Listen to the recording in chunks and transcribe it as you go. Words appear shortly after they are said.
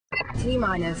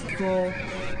T-minus 4,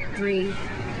 3,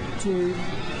 2,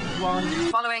 1.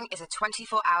 Following is a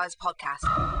 24 Hours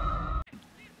podcast.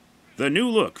 The new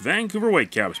look Vancouver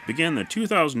Whitecaps began the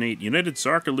 2008 United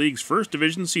Soccer League's First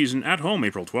Division season at home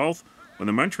April 12th when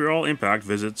the Montreal Impact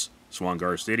visits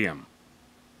Swangar Stadium.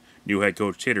 New head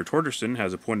coach Taylor Torgerson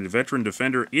has appointed veteran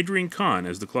defender Adrian Cann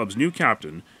as the club's new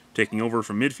captain, taking over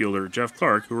from midfielder Jeff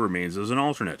Clarke, who remains as an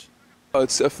alternate.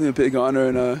 It's definitely a big honor,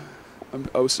 and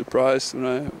I was surprised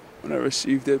when I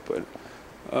received it, but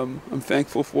I'm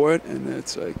thankful for it, and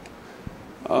it's like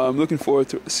I'm looking forward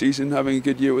to the season, having a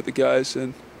good year with the guys,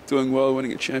 and doing well,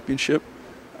 winning a championship.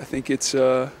 I think it's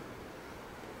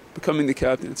becoming the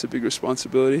captain. It's a big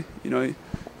responsibility. You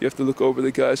have to look over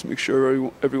the guys, make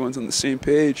sure everyone's on the same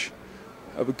page,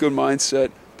 have a good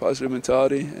mindset, positive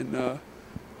mentality, and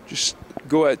just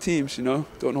go at teams.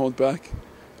 Don't hold back.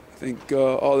 I think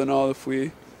all in all, if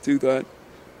we do that,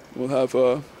 we'll have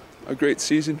a great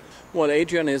season. Well,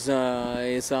 Adrian is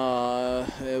a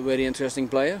very interesting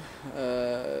player.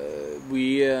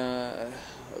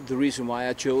 The reason why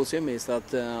I chose him is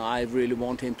that I really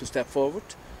want him to step forward.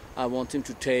 I want him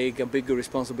to take a bigger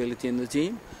responsibility in the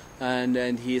team,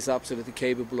 and he is absolutely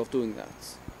capable of doing that.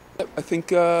 I think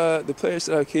the players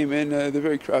that came in, they're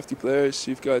very crafty players.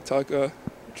 You've got Taka,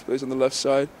 which plays on the left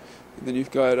side, and then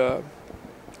you've got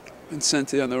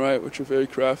Vincente on the right, which are very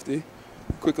crafty,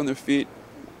 quick on their feet.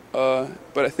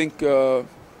 But I think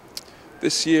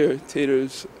this year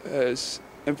Taters has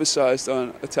emphasized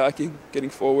on attacking, getting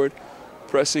forward,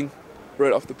 pressing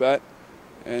right off the bat,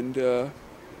 and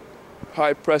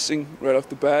high pressing right off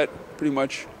the bat pretty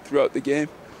much throughout the game.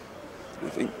 I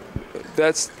think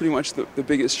that's pretty much the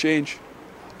biggest change.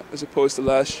 As opposed to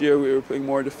last year, we were playing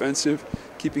more defensive,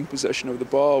 keeping possession of the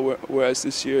ball, whereas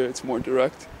this year it's more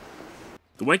direct.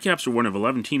 The Whitecaps are one of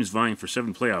 11 teams vying for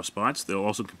 7 playoff spots. They'll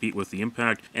also compete with the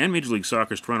Impact and Major League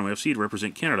Soccer's Toronto FC to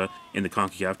represent Canada in the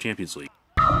CONCACAF Champions League.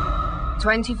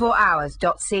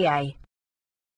 24hours.ca